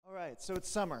right, so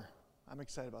it's summer. I'm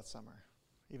excited about summer,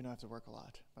 even though I have to work a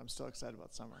lot. But I'm still excited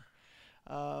about summer.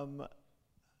 On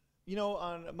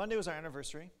Monday was our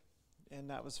anniversary, and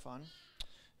that was fun.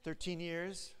 13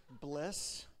 years,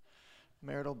 bliss,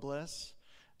 marital bliss.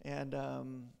 And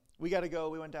we got to go.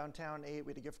 We went downtown, ate.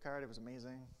 We had a gift card. It was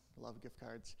amazing. I love gift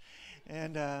cards.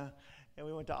 And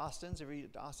we went to Austin's. Ever eat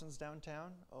at Austin's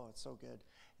downtown? Oh, it's so good.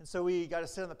 And so we got to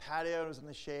sit on the patio. It was in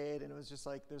the shade, and it was just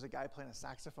like there's a guy playing a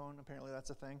saxophone. Apparently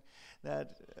that's a thing.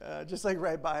 That just like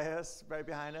right by us, right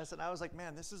behind us. And I was like,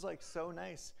 man, this is like so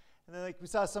nice. And then like we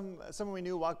saw someone we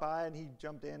knew walk by, and he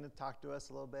jumped in and talked to us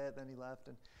a little bit. Then he left,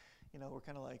 and we're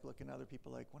kind of like looking at other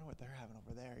people like, wonder what they're having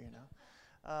over there,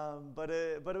 But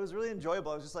it was really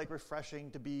enjoyable. It was just like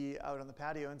refreshing to be out on the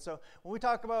patio. And so when we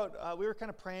talk about, we were kind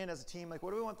of praying as a team, like,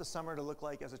 what do we want the summer to look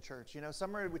like as a church?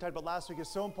 Summer, we talked about last week,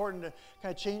 is so important to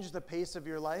kind of change the pace of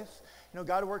your life.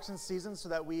 God works in seasons so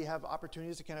that we have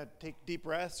opportunities to kind of take deep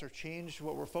breaths or change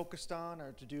what we're focused on,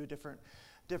 or to do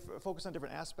focus on a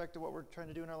different aspect of what we're trying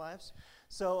to do in our lives.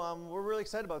 So we're really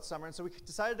excited about summer. And so we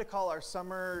decided to call our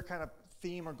summer kind of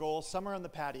theme or goal, Summer on the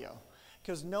Patio,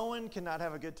 because no one cannot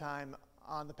have a good time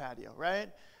on the patio, right?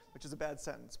 Which is a bad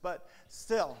sentence, but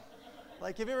still,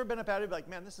 like, have you ever been on a patio, be like,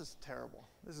 man, this is terrible.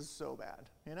 This is so bad.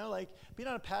 Like being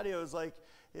on a patio is like,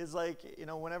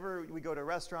 whenever we go to a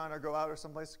restaurant or go out or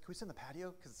someplace, can we sit on the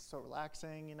patio? Because it's so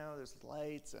relaxing, there's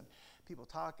lights and people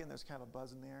talking, there's kind of a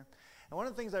buzz in there. And one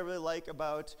of the things I really like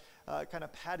about kind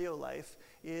of patio life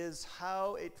is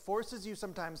how it forces you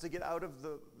sometimes to get out of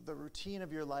the routine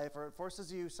of your life, or it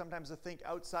forces you sometimes to think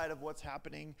outside of what's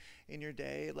happening in your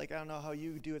day. Like, I don't know how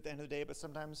you do at the end of the day, but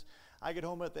sometimes I get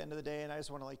home at the end of the day and I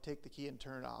just want to like take the key and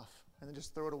turn it off and then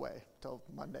just throw it away till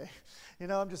Monday.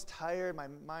 I'm just tired, my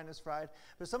mind is fried.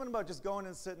 There's something about just going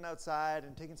and sitting outside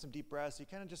and taking some deep breaths. You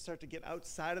kind of just start to get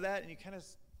outside of that, and you kind of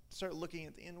start looking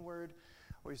at the inward,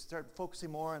 or you start focusing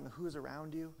more on who's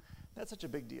around you. That's such a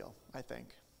big deal, I think,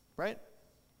 right?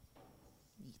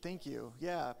 Thank you.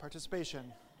 Yeah,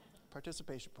 participation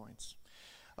points.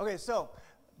 Okay, so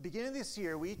beginning of this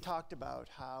year, we talked about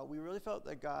how we really felt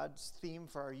that God's theme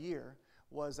for our year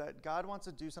was that God wants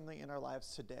to do something in our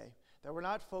lives today. That we're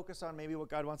not focused on maybe what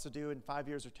God wants to do in 5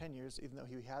 years or 10 years, even though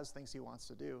he has things he wants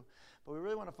to do. But we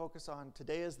really want to focus on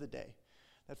today is the day.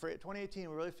 That for 2018,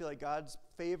 we really feel like God's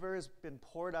favor has been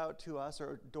poured out to us,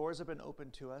 or doors have been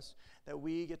opened to us, that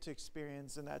we get to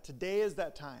experience, and that today is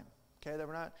that time, okay? That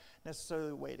we're not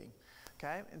necessarily waiting,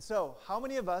 okay? And so, how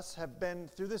many of us have been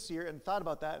through this year and thought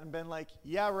about that and been like,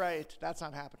 yeah, right, that's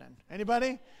not happening?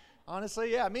 Anybody?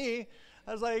 Honestly, yeah, me.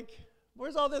 I was like,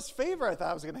 where's all this favor I thought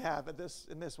I was going to have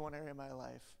in this one area of my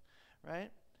life,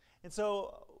 right? And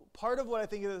so part of what I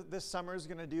think this summer is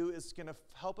going to do is going to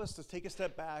help us to take a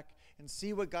step back and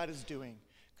see what God is doing.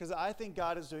 Because I think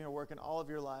God is doing a work in all of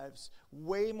your lives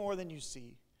way more than you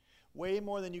see, way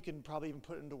more than you can probably even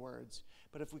put into words.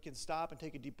 But if we can stop and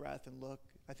take a deep breath and look,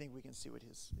 I think we can see what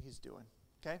he's doing.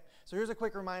 Okay? So here's a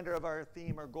quick reminder of our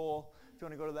theme, our goal, if you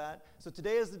want to go to that. So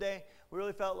today is the day. We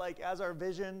really felt like as our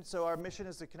vision, so our mission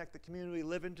is to connect the community we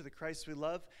live in to the Christ we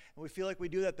love. And we feel like we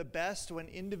do that the best when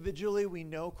individually we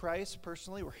know Christ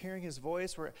personally. We're hearing his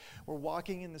voice. We're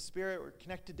walking in the Spirit. We're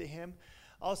connected to him.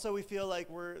 Also, we feel like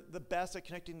we're the best at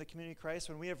connecting the community to Christ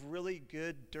when we have really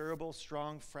good, durable,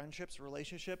 strong friendships,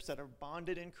 relationships that are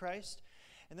bonded in Christ.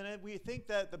 And then we think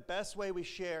that the best way we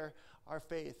share our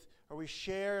faith, or we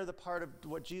share the part of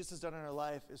what Jesus has done in our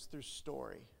life, is through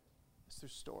story. It's through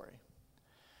story.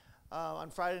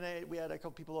 On Friday night, we had a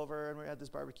couple people over, and we had this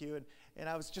barbecue, and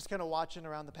I was just kind of watching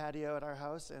around the patio at our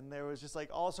house, and there was just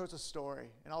like all sorts of story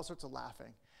and all sorts of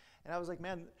laughing. And I was like,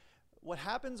 man, what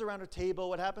happens around a table,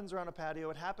 what happens around a patio,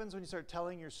 what happens when you start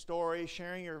telling your story,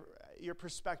 sharing your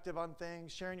perspective on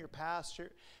things, sharing your past,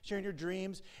 sharing your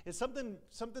dreams, is something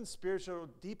spiritual,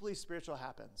 deeply spiritual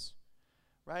happens.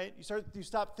 Right? You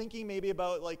stop thinking maybe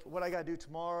about like what I got to do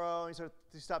tomorrow, and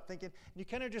you stop thinking, and you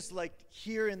kind of just like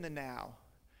here in the now.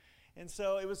 And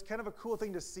so it was kind of a cool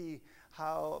thing to see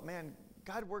how, man,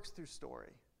 God works through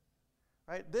story.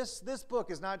 Right? This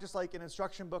book is not just like an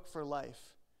instruction book for life.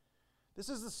 This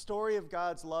is the story of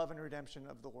God's love and redemption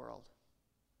of the world.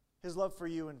 His love for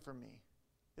you and for me.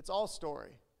 It's all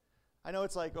story. I know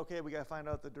it's like, okay, we got to find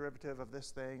out the derivative of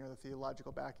this thing or the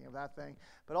theological backing of that thing.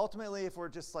 But ultimately, if we're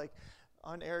just like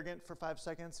unarrogant for 5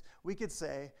 seconds, we could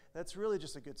say that's really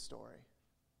just a good story.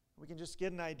 We can just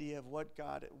get an idea of what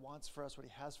God wants for us, what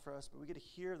he has for us, but we get to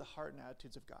hear the heart and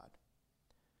attitudes of God.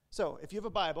 So, if you have a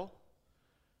Bible,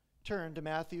 turn to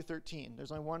Matthew 13.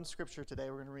 There's only one scripture today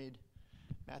we're going to read.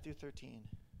 Matthew 13.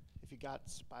 If you got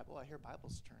a Bible, I hear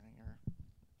Bibles turning or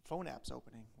phone apps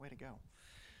opening. Way to go.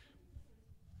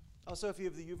 Also, if you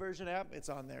have the YouVersion app, it's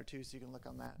on there too, so you can look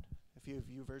on that if you have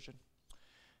YouVersion.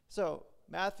 So,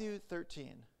 Matthew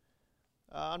 13.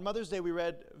 On Mother's Day, we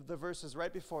read the verses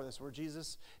right before this where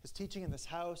Jesus is teaching in this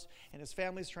house, and his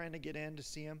family's trying to get in to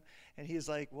see him. And he's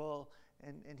like, well,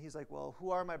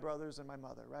 who are my brothers and my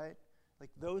mother, right?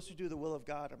 Like, those who do the will of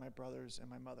God are my brothers and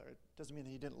my mother. It doesn't mean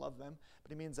that he didn't love them,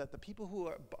 but it means that the people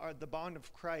who are the bond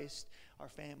of Christ are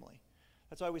family.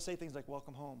 That's why we say things like,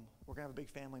 welcome home. We're going to have a big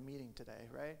family meeting today,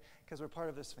 right? Because we're part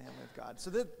of this family of God. So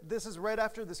this is right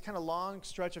after this kind of long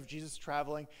stretch of Jesus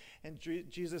traveling and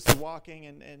Jesus walking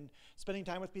and spending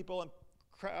time with people and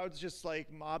crowds just like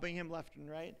mobbing him left and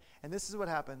right. And this is what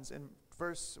happens in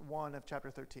verse 1 of chapter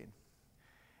 13.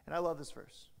 And I love this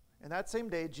verse. And that same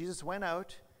day, Jesus went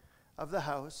out of the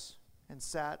house and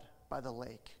sat by the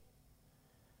lake.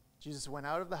 Jesus went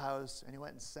out of the house and he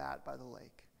went and sat by the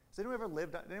lake. Has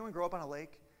anyone grow up on a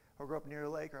lake or grow up near a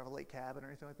lake or have a lake cabin or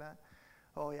anything like that?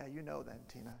 Oh yeah, you know then,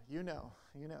 Tina. You know.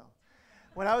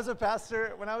 When I was a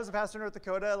pastor in North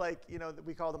Dakota,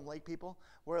 we called them lake people,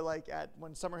 where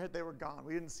when summer hit, they were gone.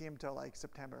 We didn't see them till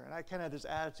September. And I kind of had this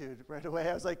attitude right away.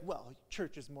 I was like, well,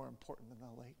 church is more important than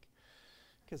the lake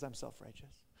because I'm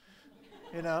self-righteous,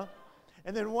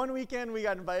 And then one weekend, we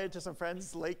got invited to some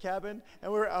friends' lake cabin,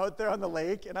 and we were out there on the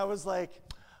lake, and I was like,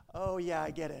 oh yeah,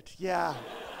 I get it. Yeah.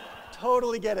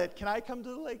 Totally get it. Can I come to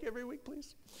the lake every week,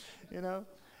 please?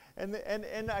 And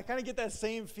I kind of get that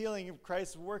same feeling of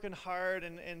Christ working hard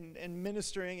and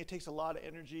ministering. It takes a lot of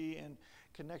energy and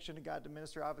connection to God to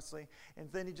minister, obviously.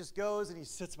 And then he just goes and he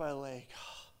sits by the lake.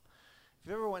 If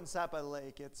you ever went and sat by the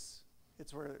lake, it's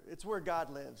where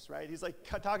God lives, right? He's like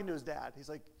talking to his dad. He's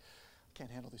like, I can't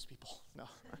handle these people. No.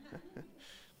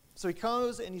 So he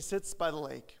goes and he sits by the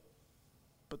lake.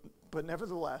 But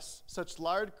nevertheless, such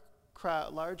large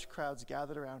crowds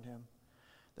gathered around him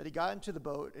that he got into the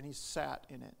boat and he sat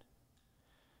in it,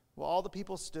 while all the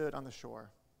people stood on the shore.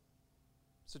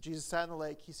 So Jesus sat in the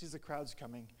lake. He sees the crowds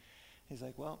coming. He's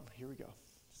like, well, here we go.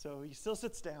 So he still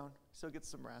sits down, still gets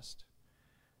some rest,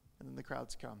 and then the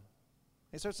crowds come.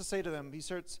 He starts to say to them, he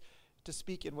starts to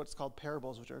speak in what's called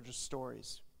parables, which are just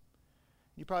stories.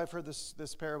 You probably have heard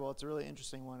this parable. It's a really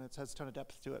interesting one. It has a ton of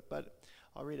depth to it, but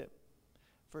I'll read it.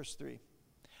 Verse 3.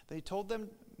 Then he told them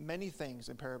many things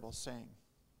in parables, saying,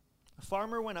 a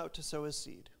farmer went out to sow his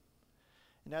seed.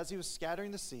 And as he was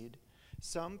scattering the seed,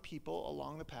 some fell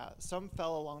along the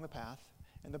path,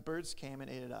 and the birds came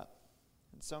and ate it up.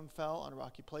 And some fell on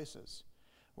rocky places,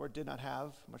 where it did not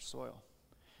have much soil.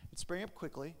 It sprang up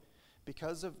quickly,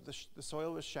 because of the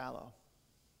soil was shallow.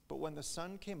 But when the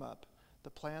sun came up, the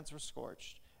plants were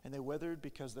scorched, and they withered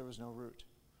because there was no root.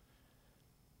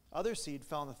 Other seed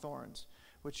fell on the thorns,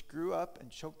 which grew up and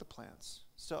choked the plants.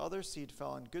 So other seed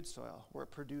fell on good soil, where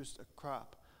it produced a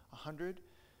crop, 100,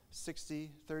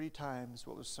 60, 30 times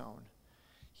what was sown.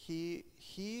 He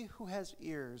who has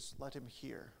ears, let him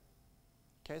hear.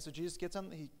 Okay, so Jesus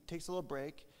he takes a little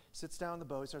break, sits down in the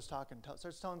boat, starts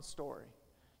telling a story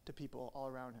to people all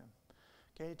around him.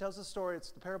 Okay, he tells the story.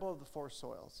 It's the parable of the four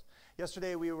soils.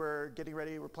 Yesterday we were getting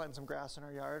ready. We're planting some grass in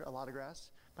our yard, a lot of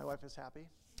grass. My wife is happy.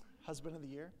 Husband of the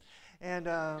year. And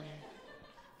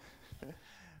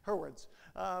her words.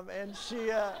 And she,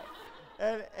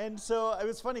 and so it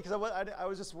was funny because I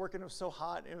was just working. It was so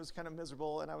hot. It was kind of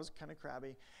miserable, and I was kind of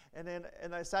crabby. And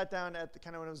I sat down at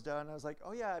when it was done. I was like,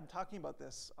 oh yeah, I'm talking about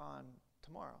this on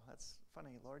tomorrow. That's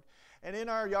funny, Lord. And in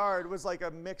our yard was like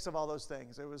a mix of all those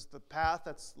things. It was the path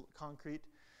that's concrete,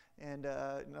 and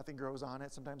nothing grows on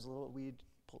it. Sometimes a little weed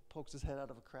pokes his head out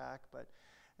of a crack,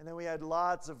 and then we had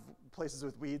lots of places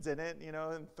with weeds in it,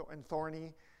 and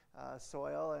thorny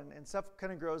soil, and stuff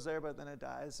kind of grows there, but then it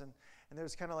dies. And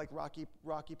there's kind of like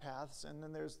rocky paths, and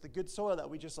then there's the good soil that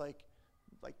we just like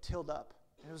tilled up.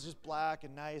 And it was just black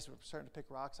and nice. We're starting to pick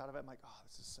rocks out of it. I'm like, oh,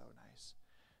 this is so nice,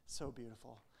 so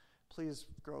beautiful. Please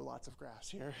grow lots of grass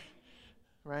here,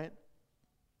 right?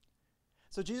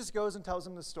 So Jesus goes and tells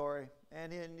him the story,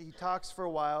 and he talks for a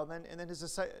while, and then his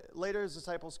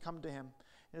disciples come to him.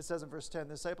 And it says in verse 10,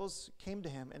 the disciples came to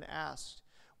him and asked,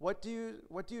 why do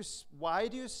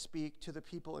you speak to the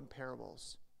people in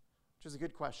parables? Which is a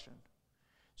good question.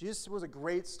 Jesus was a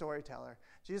great storyteller.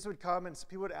 Jesus would come and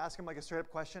people would ask him like a straight up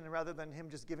question, and rather than him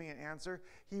just giving an answer,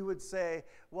 he would say,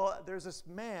 well, there's this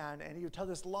man, and he would tell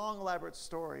this long, elaborate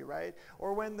story, right?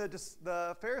 Or when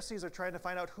the Pharisees are trying to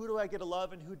find out who do I get to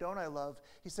love and who don't I love,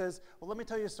 he says, well, let me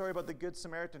tell you a story about the Good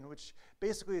Samaritan, which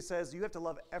basically says you have to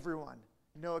love everyone,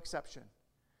 no exception,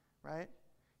 right?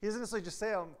 He doesn't necessarily just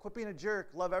say, quit being a jerk,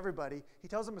 love everybody. He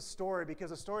tells them a story because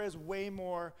a story has way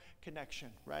more connection,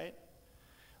 right?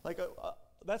 Like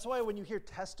That's why when you hear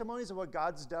testimonies of what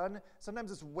God's done,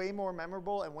 sometimes it's way more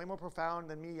memorable and way more profound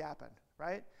than me yapping,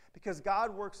 right? Because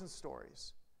God works in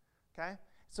stories, okay?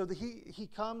 So he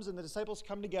comes and the disciples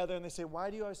come together and they say, why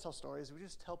do you always tell stories? We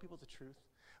just tell people the truth.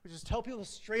 We just tell people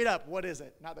straight up, what is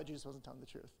it? Not that Jesus wasn't telling the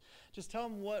truth. Just tell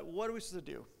them what are we supposed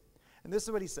to do? And this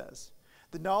is what he says.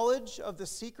 The knowledge of the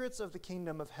secrets of the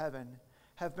kingdom of heaven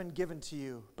have been given to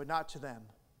you, but not to them.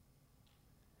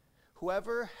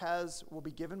 Whoever has will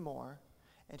be given more,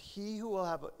 and he will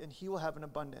have an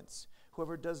abundance.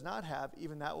 Whoever does not have,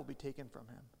 even that will be taken from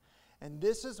him. And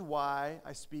this is why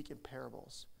I speak in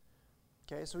parables.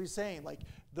 Okay, so he's saying, like,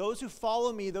 those who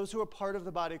follow me, those who are part of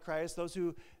the body of Christ,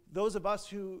 those of us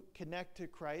who connect to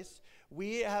Christ,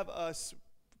 we have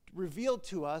revealed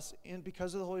to us,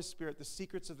 because of the Holy Spirit, the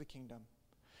secrets of the kingdom.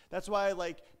 That's why,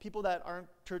 like, people that aren't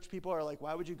church people are like,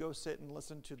 why would you go sit and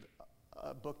listen to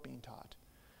a book being taught,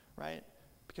 right?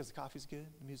 Because the coffee's good,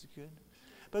 the music's good.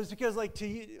 But it's because, like,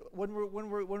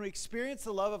 when we experience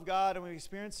the love of God and we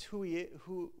experience who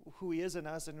He is in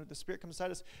us, and the Spirit comes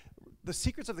inside us, the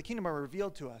secrets of the kingdom are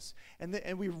revealed to us, and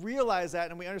we realize that,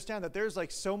 and we understand that there's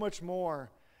like so much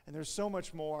more. And there's so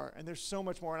much more, and there's so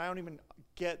much more, and I don't even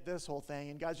get this whole thing,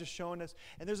 and God's just showing us,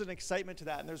 and there's an excitement to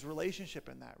that, and there's relationship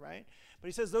in that, right? But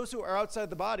he says those who are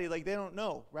outside the body, like, they don't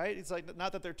know, right? It's like,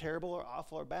 not that they're terrible or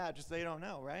awful or bad, just they don't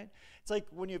know, right? It's like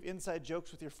when you have inside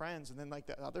jokes with your friends, and then like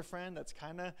the other friend that's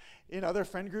kind of in other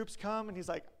friend groups come, and he's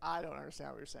like, I don't understand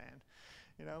what you're saying.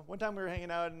 You know, one time we were hanging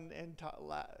out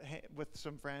with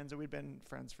some friends, and we'd been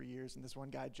friends for years, and this one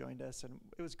guy joined us, and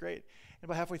it was great. And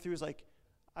about halfway through, he was like,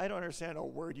 I don't understand a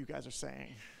word you guys are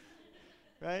saying,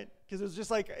 right? Because it was just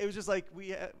like we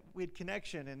had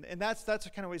connection, and that's kind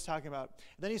of what he's talking about.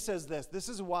 And then he says this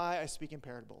is why I speak in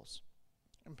parables.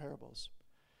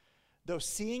 Though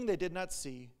seeing they did not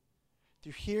see,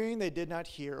 through hearing they did not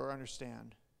hear or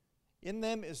understand. In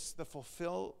them is the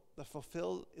fulfillment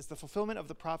of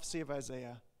the prophecy of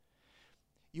Isaiah.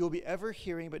 You will be ever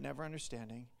hearing but never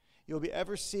understanding. You will be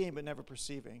ever seeing but never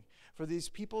perceiving. For this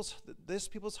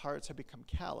people's hearts have become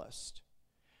calloused.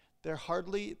 They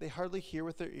hardly hear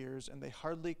with their ears, and they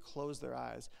hardly close their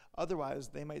eyes. Otherwise,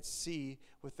 they might see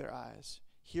with their eyes,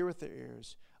 hear with their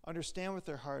ears, understand with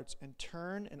their hearts, and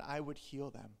turn, and I would heal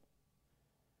them.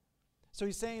 So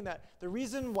he's saying that the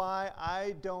reason why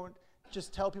I don't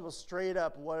just tell people straight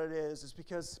up what it is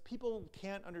because people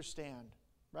can't understand.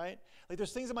 Right? Like,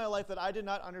 there's things in my life that I did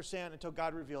not understand until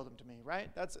God revealed them to me, right?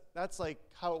 That's like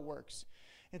how it works.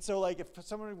 And so, like, if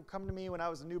someone would come to me when I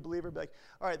was a new believer, be like,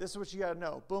 all right, this is what you got to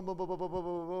know. Boom, boom, boom, boom, boom, boom,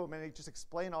 boom, boom. And he'd just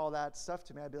explain all that stuff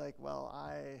to me. I'd be like, well,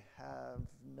 I have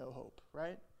no hope,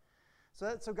 right?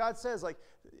 So God says, like,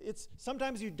 it's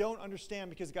sometimes you don't understand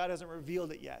because God hasn't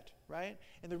revealed it yet, right?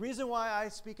 And the reason why I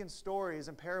speak in stories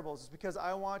and parables is because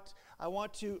I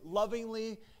want to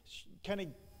lovingly kind of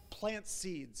plant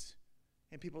seeds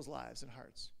in people's lives and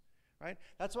hearts, right?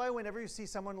 That's why whenever you see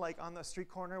someone like on the street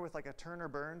corner with like a turn or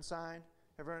burn sign,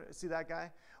 ever see that guy?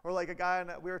 Or like a guy,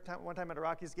 one time at a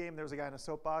Rockies game, there was a guy in a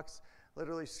soapbox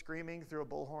literally screaming through a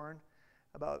bullhorn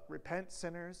about repent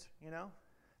sinners, you know?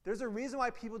 There's a reason why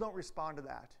people don't respond to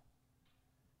that,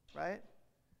 right?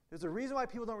 There's a reason why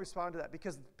people don't respond to that,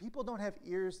 because people don't have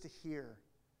ears to hear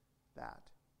that.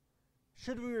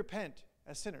 Should we repent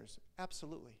as sinners?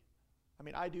 Absolutely. I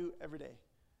mean, I do every day.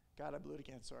 God, I blew it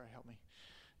again. Sorry, help me.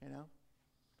 You know,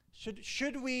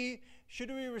 should we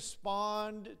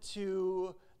respond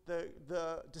to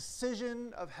the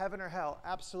decision of heaven or hell?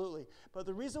 Absolutely. But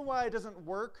the reason why it doesn't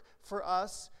work for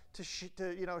us to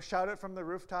shout it from the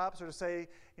rooftops, or to say,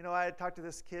 I had talked to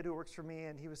this kid who works for me,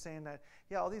 and he was saying that,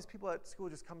 all these people at school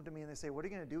just come to me and they say, what are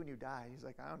you going to do when you die? He's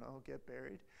like, I don't know, get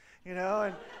buried,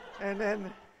 and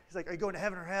then. He's like, are you going to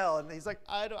heaven or hell? And he's like,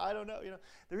 I don't know.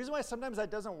 The reason why sometimes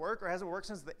that doesn't work, or hasn't worked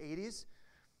since the 80s,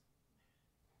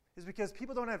 is because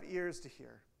people don't have ears to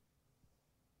hear,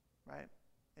 right?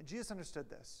 And Jesus understood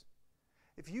this.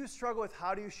 If you struggle with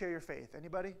how do you share your faith,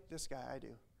 anybody? This guy, I do.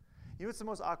 You know what's the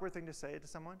most awkward thing to say to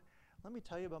someone? Let me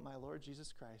tell you about my Lord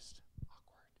Jesus Christ.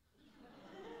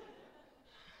 Awkward.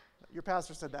 Your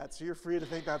pastor said that, so you're free to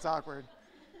think that's awkward.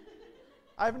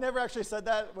 I've never actually said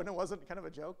that when it wasn't kind of a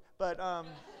joke, but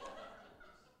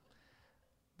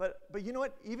you know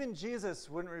what? Even Jesus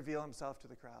wouldn't reveal himself to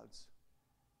the crowds.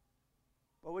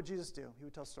 What would Jesus do? He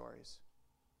would tell stories.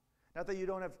 Not that you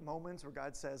don't have moments where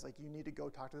God says, like, you need to go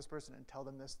talk to this person and tell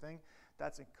them this thing.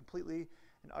 That's completely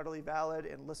and utterly valid,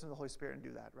 and listen to the Holy Spirit and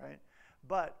do that, right?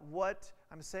 But what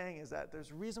I'm saying is that there's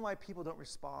a reason why people don't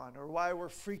respond or why we're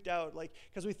freaked out.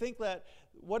 Because we think that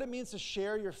what it means to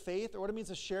share your faith or what it means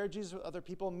to share Jesus with other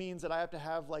people means that I have to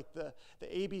have the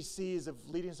ABCs of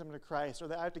leading someone to Christ, or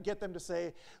that I have to get them to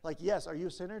say, yes, are you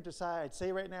a sinner? Decide.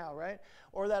 Say right now, right?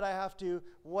 Or that I have to,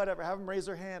 whatever, have them raise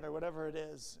their hand or whatever it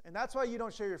is. And that's why you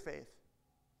don't share your faith.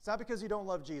 It's not because you don't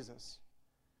love Jesus.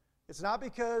 It's not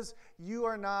because you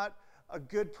are not a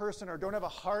good person or don't have a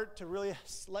heart to really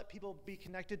let people be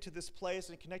connected to this place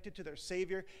and connected to their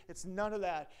Savior. It's none of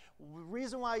that. The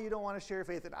reason why you don't want to share your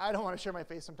faith, and I don't want to share my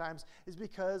faith sometimes, is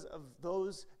because of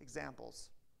those examples.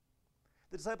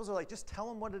 The disciples are like, just tell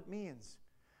them what it means.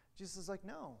 Jesus is like,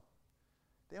 no.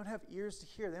 They don't have ears to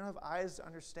hear. They don't have eyes to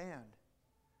understand.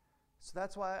 So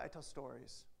that's why I tell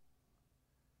stories.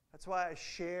 That's why I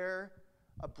share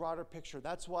a broader picture.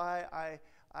 That's why I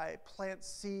plant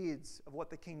seeds of what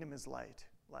the kingdom is like.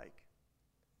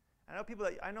 I know people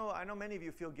that I know many of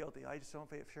you feel guilty. I just don't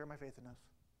share my faith enough.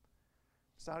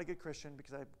 It's not a good Christian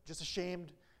because I'm just ashamed.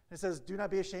 And it says, do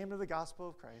not be ashamed of the gospel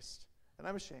of Christ. And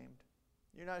I'm ashamed.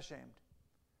 You're not ashamed.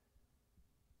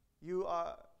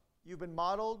 You've been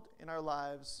modeled in our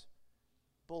lives,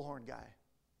 bullhorn guy.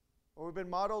 Or we've been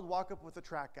modeled walk up with a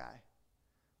track guy.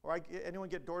 Or anyone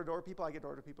get door-to-door people? I get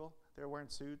door-to-door people. They're wearing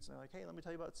suits, and they're like, hey, let me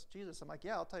tell you about Jesus. I'm like,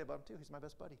 yeah, I'll tell you about him too. He's my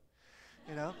best buddy.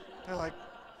 They're like,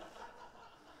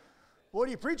 what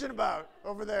are you preaching about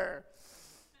over there?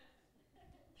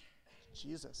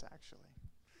 Jesus, actually.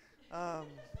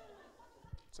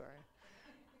 Sorry.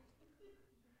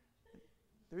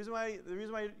 The reason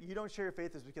why you don't share your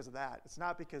faith is because of that. It's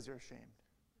not because you're ashamed.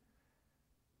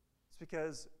 It's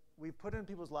because we've put in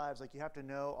people's lives, you have to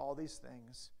know all these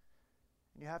things.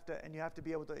 And you have to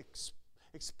be able to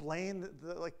explain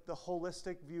the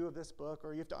holistic view of this book,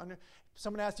 or you have to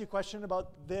someone asks you a question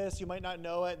about this, you might not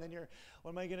know it, and then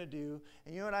what am I going to do?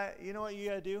 And you know what you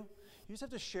got to do? You just have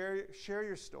to share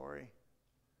your story.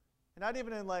 And not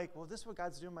even in well, this is what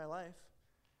God's doing in my life.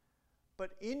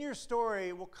 But in your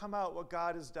story will come out what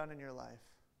God has done in your life.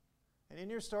 And in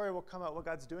your story will come out what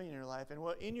God's doing in your life. And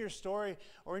what in your story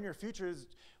or in your future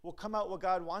will come out what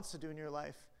God wants to do in your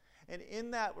life. And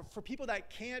in that, for people that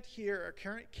can't hear or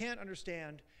can't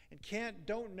understand and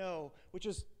don't know, which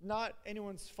is not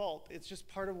anyone's fault, it's just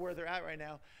part of where they're at right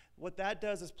now, what that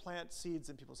does is plant seeds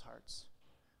in people's hearts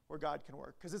where God can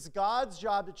work. Because it's God's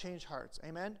job to change hearts.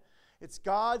 Amen? It's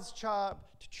God's job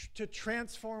to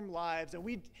transform lives.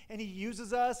 And He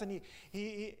uses us, and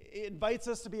he invites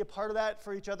us to be a part of that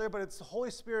for each other, but it's the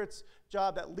Holy Spirit's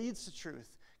job that leads to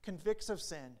truth, convicts of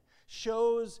sin,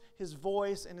 shows His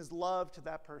voice and His love to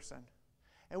that person.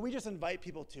 And we just invite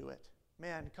people to it.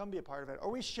 Man, come be a part of it.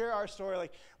 Or we share our story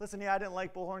listen, I didn't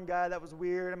like Bullhorn Guy. That was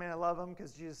weird. I love him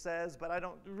because Jesus says, but I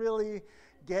don't really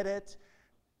get it.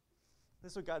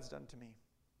 This is what God's done to me.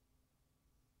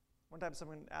 One time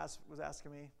someone was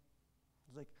asking me,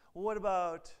 well, what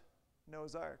about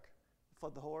Noah's Ark?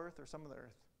 Flood the whole earth or some of the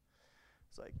earth?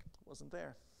 It's wasn't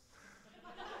there.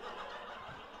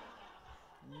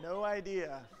 No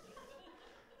idea.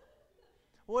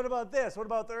 What about this? What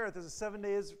about the earth? Is it 7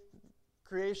 days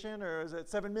creation, or is it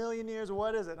 7 million years, or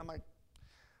what is it? I'm I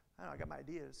don't know, I got my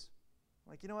ideas.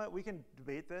 I'm you know what? We can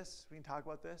debate this. We can talk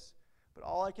about this. But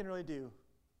all I can really do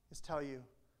is tell you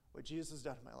what Jesus has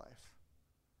done in my life.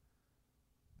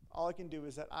 All I can do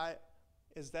is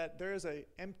that there is an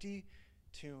empty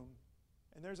tomb,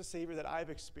 and there's a Savior that I've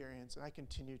experienced, and I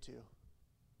continue to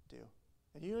do.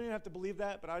 And you don't even have to believe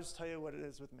that, but I'll just tell you what it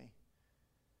is with me.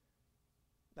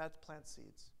 That's plant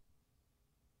seeds.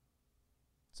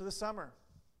 So this summer,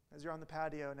 as you're on the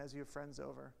patio and as you have friends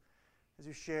over, as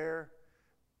you share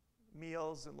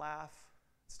meals and laugh,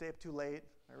 stay up too late,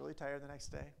 are really tired the next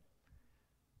day.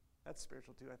 That's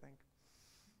spiritual too, I think.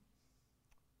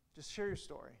 Just share your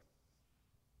story.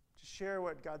 Just share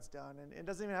what God's done. And it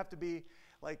doesn't even have to be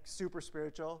super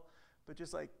spiritual, but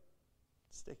just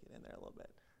stick it in there a little bit.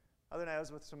 Other night I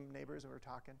was with some neighbors and we were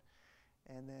talking.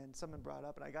 And then someone brought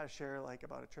up, and I got to share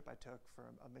about a trip I took for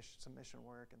some mission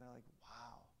work, and they're like,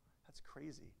 wow, that's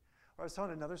crazy. Or I was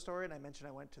telling another story, and I mentioned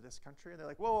I went to this country, and they're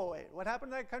like, whoa, wait, what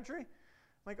happened to that country? I'm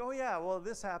like, oh yeah, well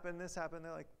this happened.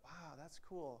 They're like, wow, that's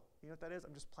cool. You know what that is?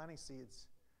 I'm just planting seeds.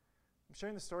 I'm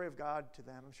sharing the story of God to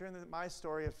them. I'm sharing my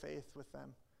story of faith with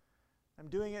them. I'm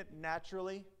doing it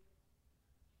naturally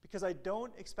because I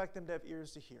don't expect them to have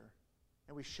ears to hear,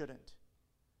 and we shouldn't.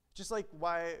 Just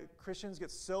why Christians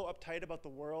get so uptight about the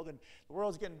world and the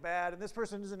world's getting bad and this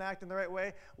person isn't acting the right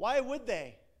way. Why would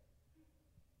they?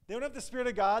 They don't have the Spirit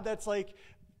of God that's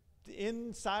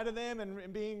inside of them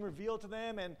and being revealed to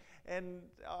them and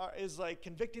is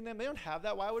convicting them. They don't have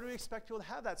that. Why would we expect people to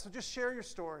have that? So just share your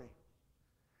story.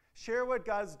 Share what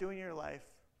God's doing in your life.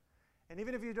 And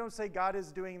even if you don't say God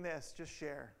is doing this, just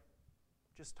share.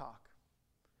 Just talk.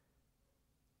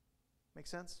 Make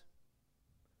sense?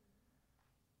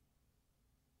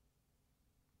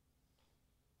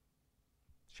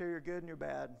 Share your good and your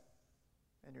bad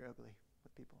and your ugly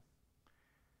with people.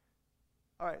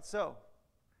 All right, so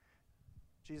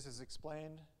Jesus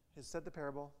explained, he's said the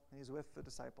parable, and he's with the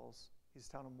disciples. He's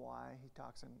telling them why he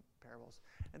talks in parables.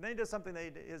 And then he does something that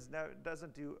he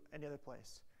doesn't do any other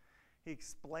place. He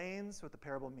explains what the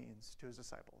parable means to his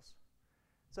disciples.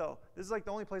 So this is like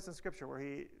the only place in Scripture where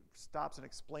he stops and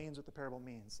explains what the parable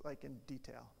means, like in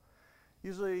detail.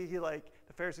 Usually the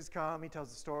Pharisees come, he tells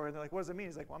the story, and they're like, what does it mean?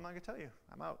 He's like, well, I'm not going to tell you.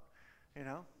 I'm out.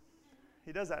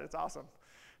 He does that. It's awesome.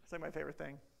 It's like my favorite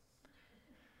thing.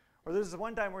 Or there's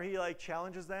one time where he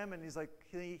challenges them, and he's like,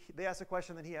 they ask a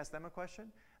question, then he asks them a question.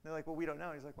 And they're like, well, we don't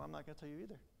know. He's like, well, I'm not going to tell you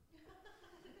either.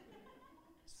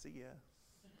 See ya.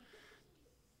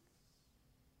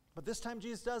 But this time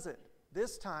Jesus does it.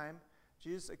 This time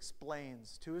Jesus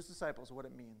explains to his disciples what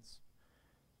it means.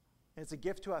 And it's a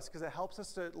gift to us because it helps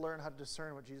us to learn how to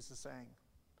discern what Jesus is saying.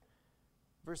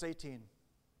 Verse 18.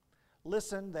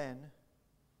 Listen then.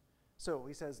 So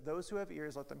he says, those who have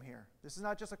ears, let them hear. This is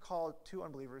not just a call to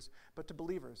unbelievers, but to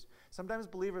believers. Sometimes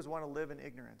believers want to live in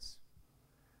ignorance,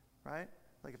 right?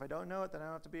 Like if I don't know it, then I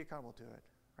don't have to be accountable to it,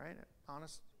 right?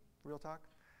 Honest, real talk.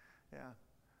 Yeah.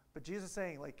 But Jesus is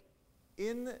saying,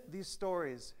 in these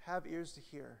stories, have ears to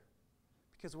hear,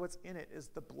 because what's in it is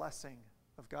the blessing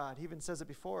of God. He even says it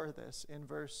before this in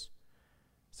verse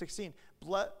 16.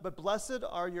 But blessed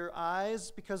are your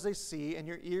eyes because they see, and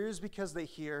your ears because they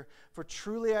hear. For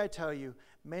truly I tell you,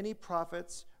 many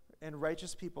prophets and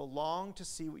righteous people long to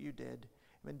see what you did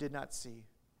and did not see,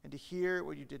 and to hear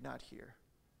what you did not hear.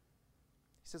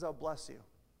 He says, I'll bless you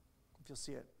if you'll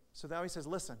see it. So now he says,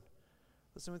 listen.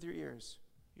 Listen with your ears.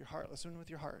 Your heart. Listen with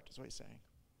your heart is what he's saying.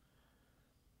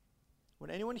 When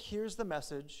anyone hears the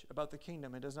message about the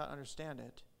kingdom and does not understand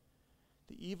it,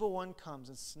 the evil one comes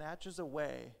and snatches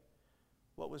away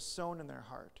what was sown in their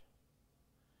heart.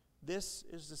 This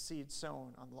is the seed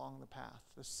sown along the path,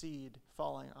 the seed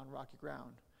falling on rocky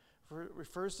ground. For it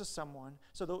refers to someone.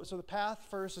 So the path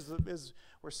first is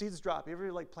where seeds drop. You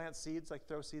ever plant seeds,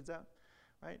 throw seeds out,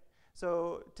 right?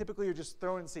 So typically you're just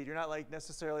throwing seed. You're not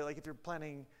necessarily if you're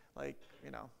planting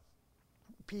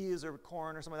peas or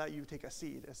corn or something like that, you take a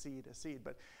seed.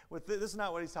 But with this is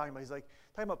not what he's talking about. He's talking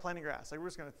about planting grass. We're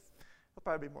just going to, he'll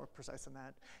probably be more precise than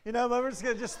that. But we're just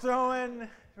going to throw in,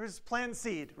 we're just planting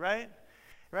seed, right?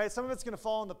 Right? Some of it's going to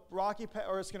fall on the rocky,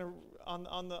 or it's going to,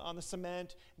 on the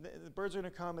cement. The birds are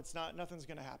going to come. Nothing's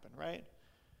going to happen, right?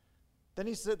 Then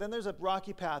there's a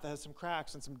rocky path that has some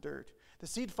cracks and some dirt. The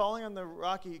seed falling on the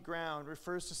rocky ground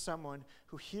refers to someone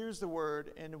who hears the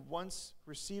word and once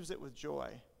receives it with joy.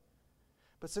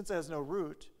 But since it has no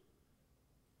root,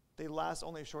 they last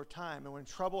only a short time. And when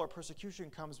trouble or persecution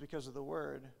comes because of the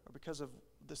word, or because of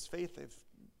this faith they've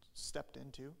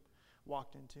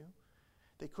walked into,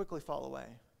 they quickly fall away.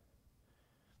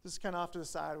 This is kind of off to the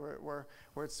side where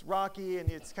it's rocky and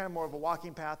it's kind of more of a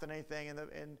walking path than anything.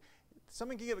 And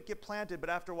something can get planted,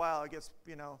 but after a while it gets,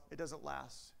 it doesn't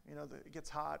last. It gets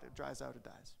hot, it dries out, it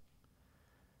dies.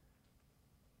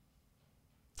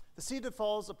 The seed that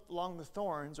falls along the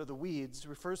thorns or the weeds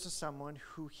refers to someone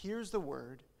who hears the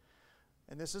word,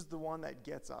 and this is the one that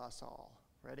gets us all.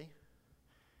 Ready?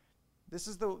 This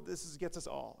gets us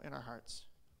all in our hearts.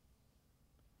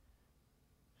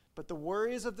 But the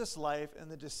worries of this life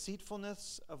and the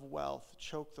deceitfulness of wealth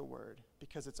choke the word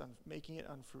because it's making it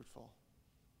unfruitful.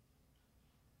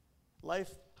 Life,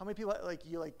 how many people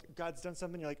God's done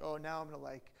something, you're like, oh, now I'm going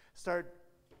to start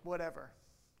whatever.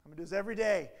 I'm going to do this every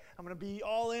day. I'm going to be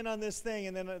all in on this thing.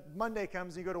 And then Monday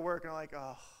comes and you go to work and you're like,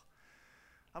 oh,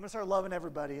 I'm going to start loving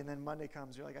everybody. And then Monday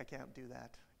comes, you're like, I can't do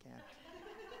that. I can't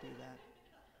do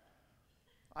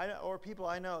that. Or people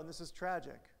I know, and this is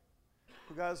tragic,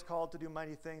 who God has called to do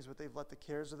mighty things, but they've let the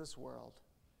cares of this world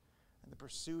and the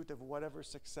pursuit of whatever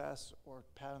success or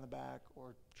pat on the back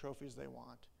or trophies they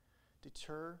want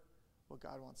deter what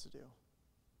God wants to do.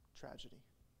 Tragedy.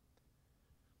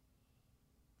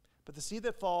 But the seed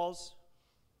that falls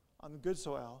on the good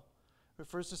soil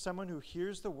refers to someone who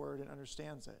hears the word and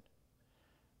understands it.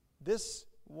 This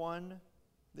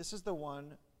is the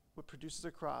one who produces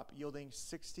a crop yielding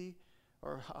 60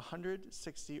 or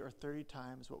 160 or 30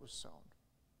 times what was sown.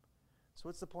 So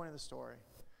what's the point of the story?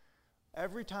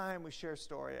 Every time we share a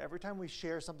story, every time we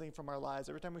share something from our lives,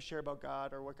 every time we share about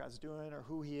God or what God's doing or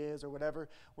who he is or whatever,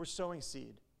 we're sowing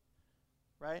seed,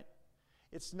 right?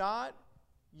 It's not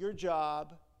your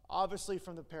job, obviously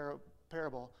from the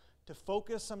parable, to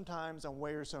focus sometimes on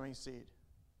where you're sowing seed.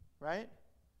 right?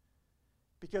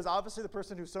 Because obviously the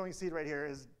person who's sowing seed right here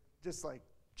is just like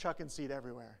chucking seed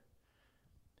everywhere.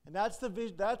 And that is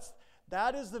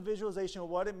the visualization of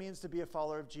what it means to be a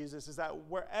follower of Jesus, is that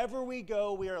wherever we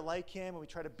go, we are like him, and we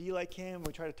try to be like him, and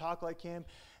we try to talk like him.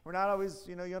 We're not always,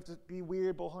 you have to be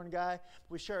weird, bullhorn guy.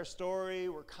 We share our story,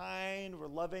 we're kind, we're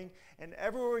loving, and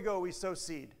everywhere we go, we sow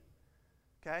seed,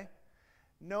 okay?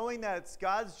 Knowing that it's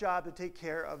God's job to take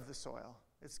care of the soil.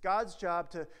 It's God's job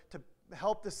to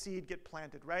help the seed get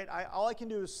planted, right? All I can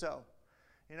do is sow.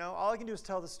 All I can do is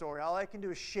tell the story. All I can do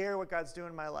is share what God's doing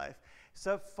in my life.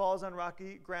 Stuff falls on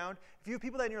rocky ground. If you have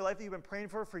people that in your life that you've been praying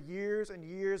for years and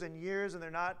years and years, and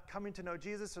they're not coming to know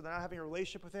Jesus, or they're not having a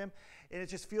relationship with him, and it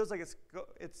just feels like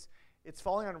it's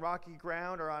falling on rocky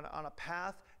ground or on a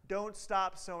path, don't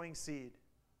stop sowing seed.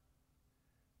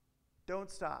 Don't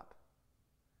stop.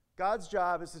 God's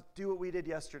job is to do what we did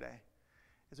yesterday.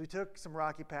 Is we took some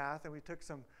rocky path, and we took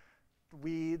some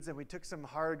weeds, and we took some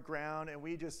hard ground, and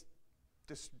we just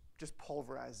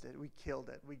pulverized it. We killed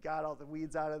it. We got all the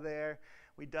weeds out of there.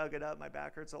 We dug it up. My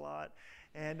back hurts a lot.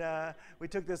 And we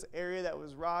took this area that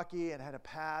was rocky and had a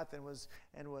path and was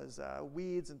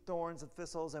weeds and thorns and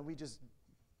thistles, and we just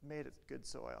made it good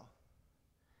soil.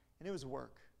 And it was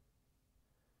work.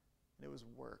 And it was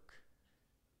work.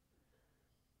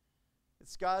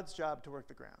 It's God's job to work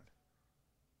the ground.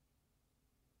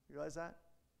 You realize that?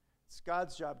 It's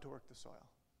God's job to work the soil.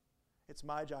 It's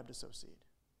my job to sow seed.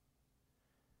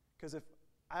 Because if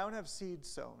I don't have seed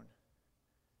sown,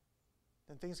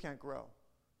 then things can't grow.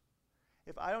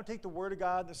 If I don't take the word of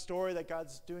God, the story that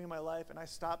God's doing in my life, and I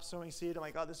stop sowing seed, I'm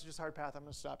like, oh, this is just a hard path, I'm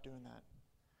going to stop doing that.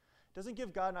 It doesn't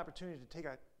give God an opportunity to take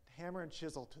a hammer and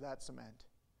chisel to that cement.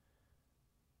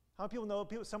 How many people know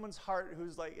someone's heart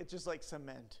who's like, it's just like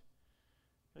cement?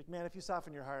 Like, man, if you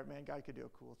soften your heart, man, God could do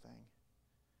a cool thing.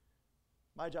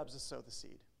 My job is to sow the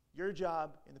seed. Your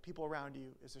job and the people around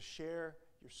you is to share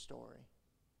your story.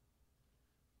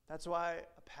 That's why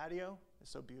a patio is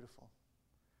so beautiful,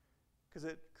 because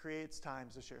it creates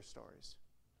times to share stories.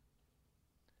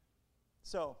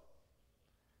 So,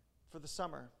 for the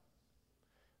summer,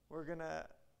 we're going to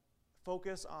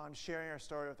focus on sharing our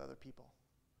story with other people.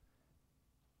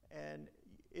 And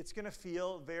it's going to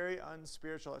feel very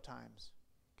unspiritual at times,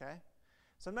 okay?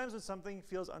 Sometimes when something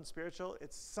feels unspiritual,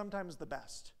 it's sometimes the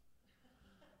best,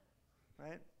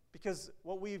 right? Because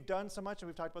what we've done so much, and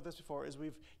we've talked about this before, is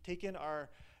we've taken our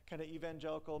kind of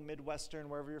evangelical, Midwestern,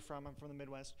 wherever you're from, I'm from the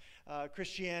Midwest,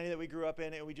 Christianity that we grew up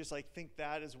in, and we just like think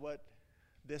that is what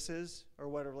this is, or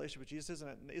what a relationship with Jesus is,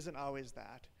 and it isn't always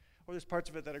that. Or there's parts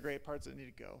of it that are great, parts that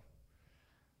need to go,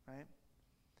 right?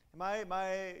 And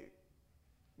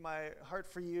my heart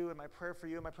for you, and my prayer for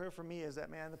you, and my prayer for me is that,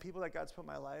 man, the people that God's put in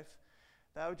my life,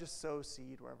 that I would just sow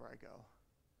seed wherever I go.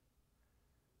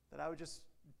 That I would just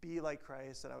be like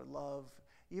Christ, that I would love,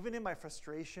 even in my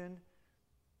frustration,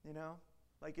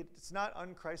 like it's not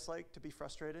un-Christ-like to be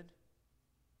frustrated,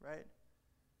 right?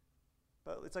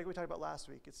 But it's like we talked about last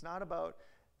week. It's not about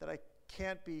that I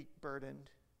can't be burdened.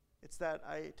 It's that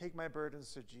I take my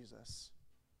burdens to Jesus,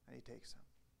 and he takes them.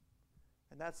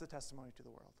 And that's the testimony to the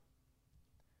world.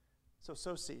 So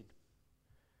sow seed.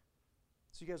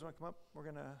 So you guys want to come up?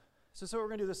 So what we're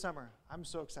going to do this summer. I'm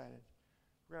so excited.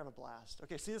 We're going to have a blast.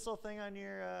 Okay, see this little thing on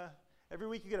your, every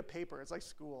week you get a paper. It's like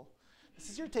school.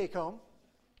 This is your take-home.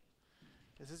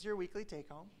 This is your weekly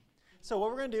take-home. So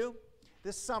what we're going to do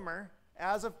this summer,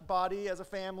 as a body, as a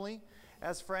family,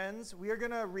 as friends, we are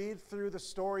going to read through the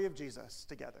story of Jesus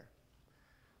together.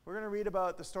 We're going to read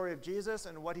about the story of Jesus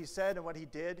and what he said and what he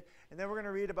did, and then we're going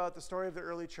to read about the story of the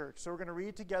early church. So we're going to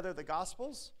read together the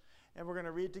Gospels, and we're going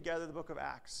to read together the book of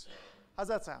Acts. How's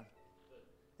that sound?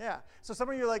 Yeah. So some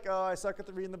of you are like, oh, I suck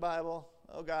at reading the Bible.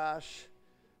 Oh, gosh.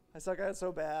 I suck at it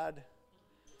so bad.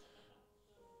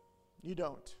 You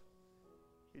don't.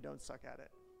 You don't suck at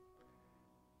it.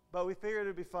 But we figured it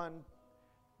would be fun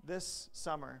this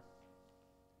summer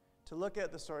to look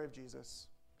at the story of Jesus,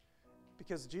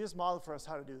 because Jesus modeled for us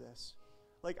how to do this.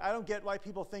 Like, I don't get why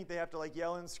people think they have to like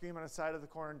yell and scream on the side of the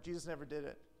corner. Jesus never did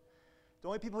it. The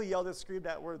only people he yelled and screamed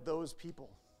at were those people,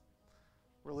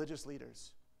 religious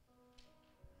leaders.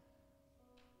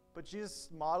 But Jesus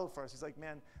modeled for us. He's like,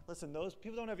 man, listen, those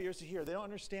people don't have ears to hear. They don't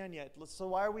understand yet. So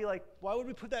why would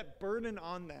we put that burden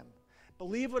on them?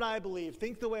 Believe what I believe.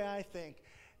 Think the way I think.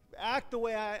 Act the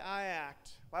way I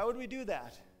act. Why would we do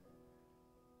that?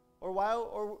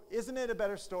 Or isn't it a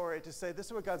better story to say, this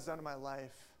is what God's done in my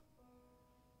life?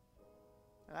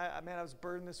 And I was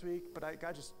burdened this week, but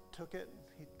God just took it.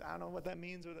 I don't know what that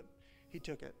means, but he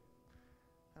took it.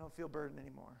 I don't feel burdened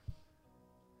anymore.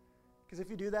 Because if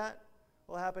you do that,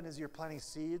 what will happen is you're planting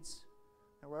seeds,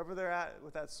 and wherever they're at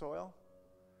with that soil,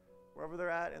 wherever they're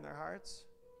at in their hearts,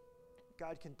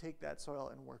 God can take that soil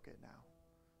and work it now.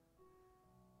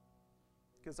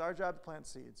 Because our job to plant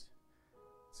seeds.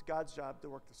 It's God's job to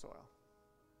work the soil.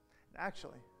 And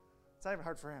actually, it's not even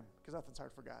hard for him, because nothing's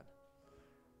hard for God.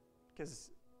 Because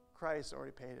Christ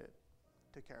already paid it,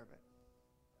 took care of it.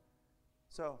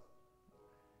 So,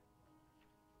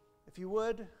 if you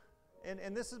would,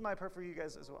 and this is my prayer for you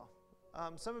guys as well.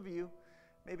 Some of you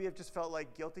maybe have just felt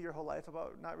like guilty your whole life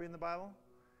about not reading the Bible.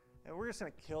 And we're just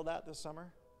going to kill that this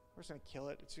summer. We're just going to kill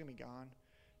it. It's going to be gone.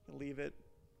 We're going to leave it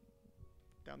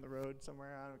down the road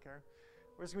somewhere. I don't care.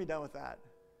 We're just going to be done with that.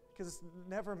 Because it's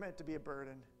never meant to be a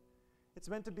burden. It's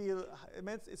meant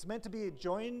to be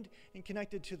joined and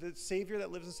connected to the Savior that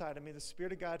lives inside of me, the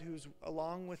Spirit of God who's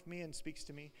along with me and speaks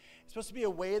to me. It's supposed to be a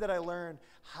way that I learn,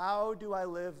 how do I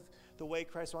live the way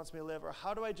Christ wants me to live? Or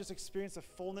how do I just experience the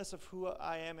fullness of who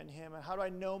I am in him? And how do I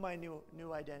know my new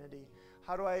identity?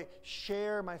 How do I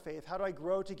share my faith? How do I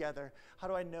grow together? How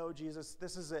do I know Jesus?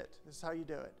 This is it. This is how you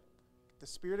do it. The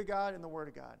Spirit of God and the Word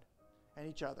of God and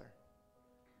each other.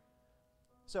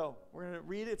 So we're going to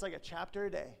read it. It's like a chapter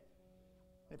a day.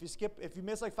 If you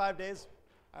miss like 5 days,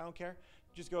 I don't care.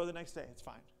 Just go the next day. It's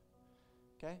fine.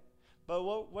 Okay? But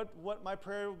what my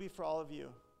prayer will be for all of you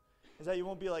is that you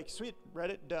won't be like, sweet, read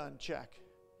it, done, check.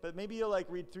 But maybe you'll like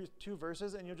read through 2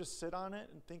 verses and you'll just sit on it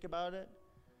and think about it.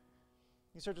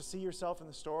 You start to see yourself in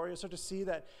the story. You'll start to see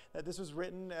that this was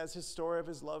written as his story of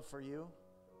his love for you.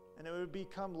 And it would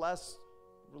become less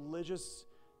religious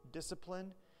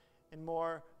discipline and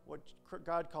more what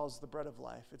God calls the bread of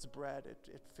life. It's bread.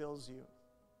 It fills you.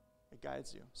 It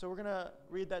guides you. So we're going to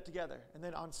read that together. And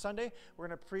then on Sunday, we're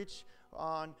going to preach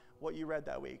on what you read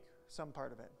that week, some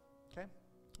part of it. Okay?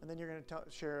 And then you're going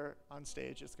to share on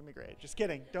stage. It's going to be great. Just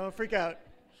kidding. Don't freak out.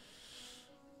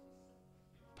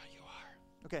 But you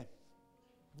are. Okay.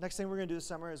 Next thing we're going to do this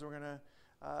summer is we're going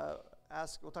to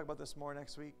we'll talk about this more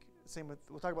next week.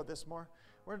 We'll talk about this more.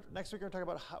 Next week we're going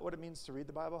to talk about what it means to read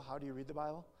the Bible. How do you read the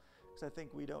Bible? Because I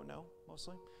think we don't know,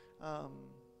 mostly.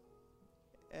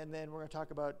 And then we're going to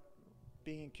talk about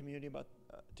being in community,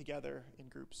 together in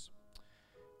groups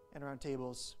and around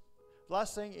tables. The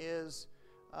last thing is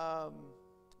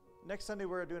next Sunday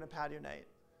we're doing a patio night.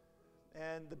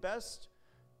 And the best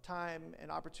time and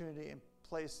opportunity and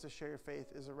place to share your faith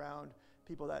is around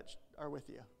people that are with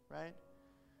you, right?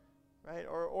 Right?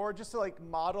 Or just to like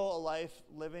model a life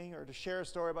living or to share a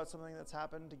story about something that's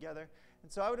happened together.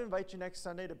 And so I would invite you next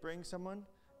Sunday to bring someone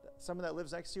that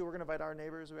lives next to you. We're going to invite our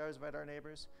neighbors. We always invite our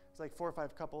neighbors. It's like 4 or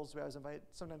 5 couples we always invite.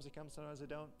 Sometimes they come, sometimes they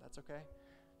don't. That's okay.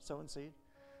 Sowing seed.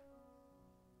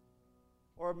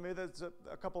 Or maybe there's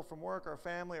a couple from work or a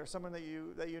family or someone that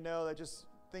you know that just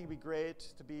think it'd be great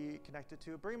to be connected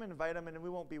to. Bring them and invite them, and we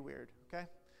won't be weird, okay?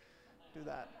 Do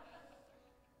that.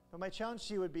 But my challenge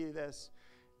to you would be this.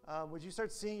 Would you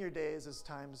start seeing your days as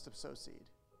times to sow seed?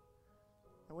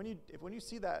 And when you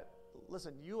see that,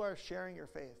 listen, you are sharing your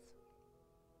faith.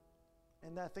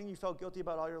 And that thing you felt guilty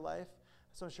about all your life, I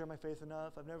just don't share my faith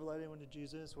enough, I've never led anyone to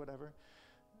Jesus, whatever.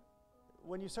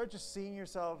 When you start just seeing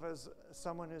yourself as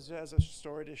someone who has a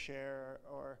story to share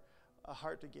or a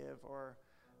heart to give or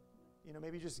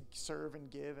maybe just serve and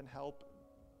give and help,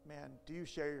 man, do you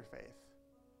share your faith?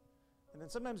 And then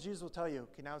sometimes Jesus will tell you,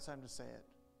 okay, now it's time to say it.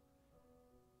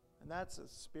 And that's a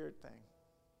spirit thing,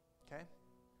 okay?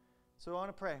 So I want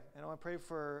to pray, and I want to pray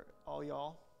for all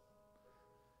y'all.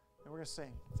 And we're going to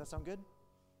sing. Does that sound good?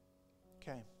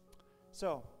 Okay.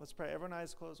 So let's pray. Everyone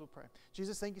eyes closed, we'll pray.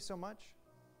 Jesus, thank you so much.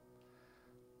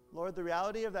 Lord, the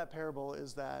reality of that parable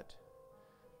is that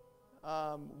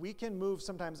we can move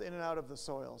sometimes in and out of the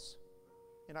soils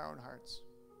in our own hearts.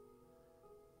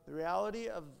 The reality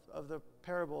of the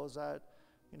parable is that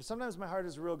sometimes my heart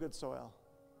is real good soil.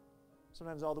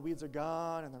 Sometimes all the weeds are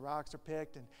gone and the rocks are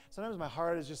picked. And sometimes my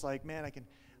heart is just like, man, I can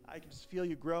just feel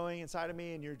you growing inside of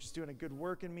me and you're just doing a good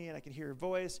work in me and I can hear your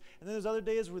voice. And then there's other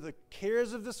days where the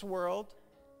cares of this world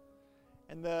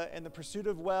and the pursuit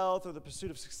of wealth or the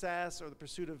pursuit of success or the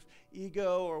pursuit of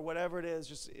ego or whatever it is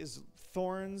just is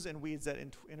thorns and weeds that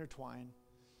intertwine.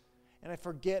 And I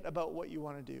forget about what you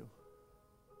want to do.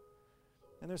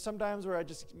 And there's some times where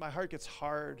my heart gets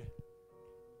hard.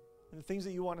 And the things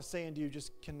that you want to say and do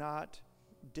just cannot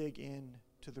dig in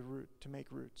to the root, to make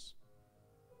roots.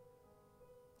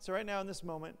 So right now in this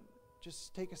moment,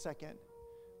 just take a second.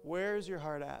 Where's your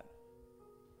heart at?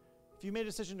 If you made a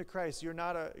decision to Christ, you're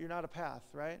not a path,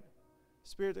 right?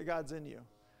 Spirit of God's in you.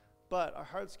 But our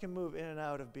hearts can move in and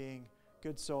out of being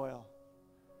good soil,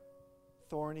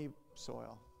 thorny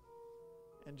soil,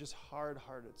 and just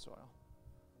hard-hearted soil.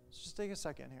 So just take a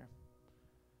second here.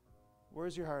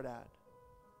 Where's your heart at?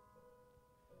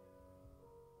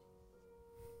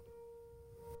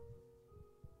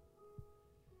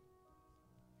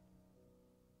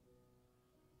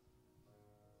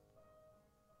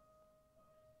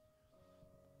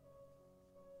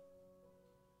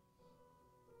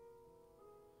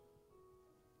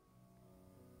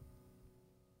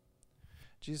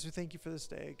 Jesus, we thank you for this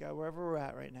day. God, wherever we're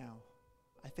at right now,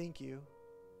 I thank you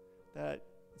that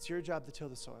it's your job to till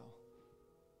the soil.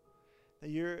 That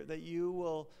you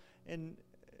will,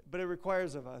 but it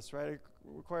requires of us, right? It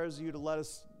requires you to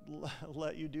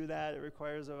let you do that. It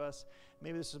requires of us,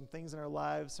 maybe there's some things in our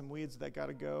lives, some weeds that got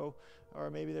to go, or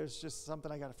maybe there's just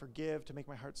something I got to forgive to make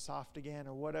my heart soft again,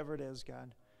 or whatever it is,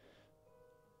 God.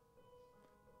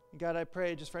 And God, I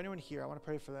pray just for anyone here, I want to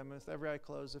pray for them with every eye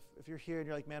closed. If you're here and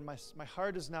you're like, man, my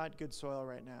heart is not good soil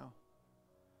right now.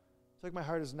 It's like my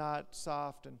heart is not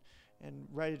soft and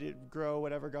ready to grow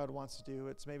whatever God wants to do.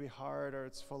 It's maybe hard or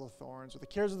it's full of thorns. Or the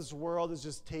cares of this world is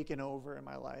just taken over in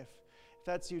my life. If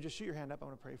that's you, just shoot your hand up. I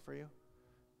want to pray for you.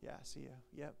 Yeah, I see you.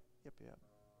 Yep.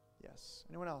 Yes.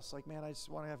 Anyone else? Like, man, I just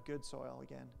want to have good soil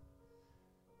again.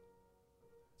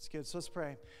 It's good. So let's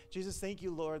pray. Jesus, thank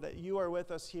you, Lord, that you are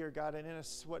with us here, God, and in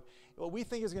us what we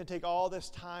think is going to take all this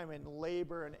time and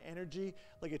labor and energy,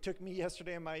 like it took me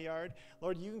yesterday in my yard.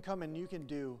 Lord, you can come and you can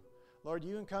do. Lord,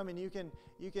 you can come and you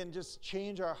can just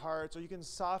change our hearts, or you can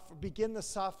begin the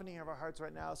softening of our hearts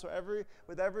right now. So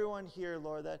with everyone here,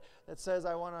 Lord, that says,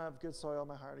 I want to have good soil in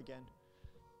my heart again,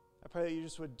 I pray that you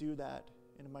just would do that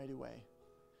in a mighty way.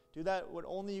 Do that what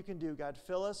only you can do, God.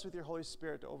 Fill us with your Holy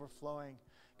Spirit to overflowing.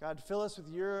 God, fill us with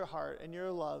your heart and your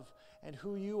love and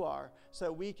who you are, so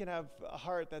that we can have a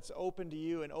heart that's open to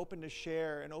you and open to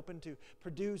share and open to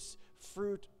produce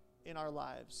fruit in our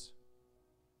lives.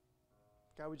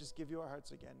 God, we just give you our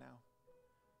hearts again now.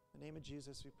 In the name of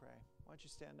Jesus, we pray. Why don't you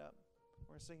stand up?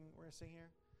 We're going to sing here.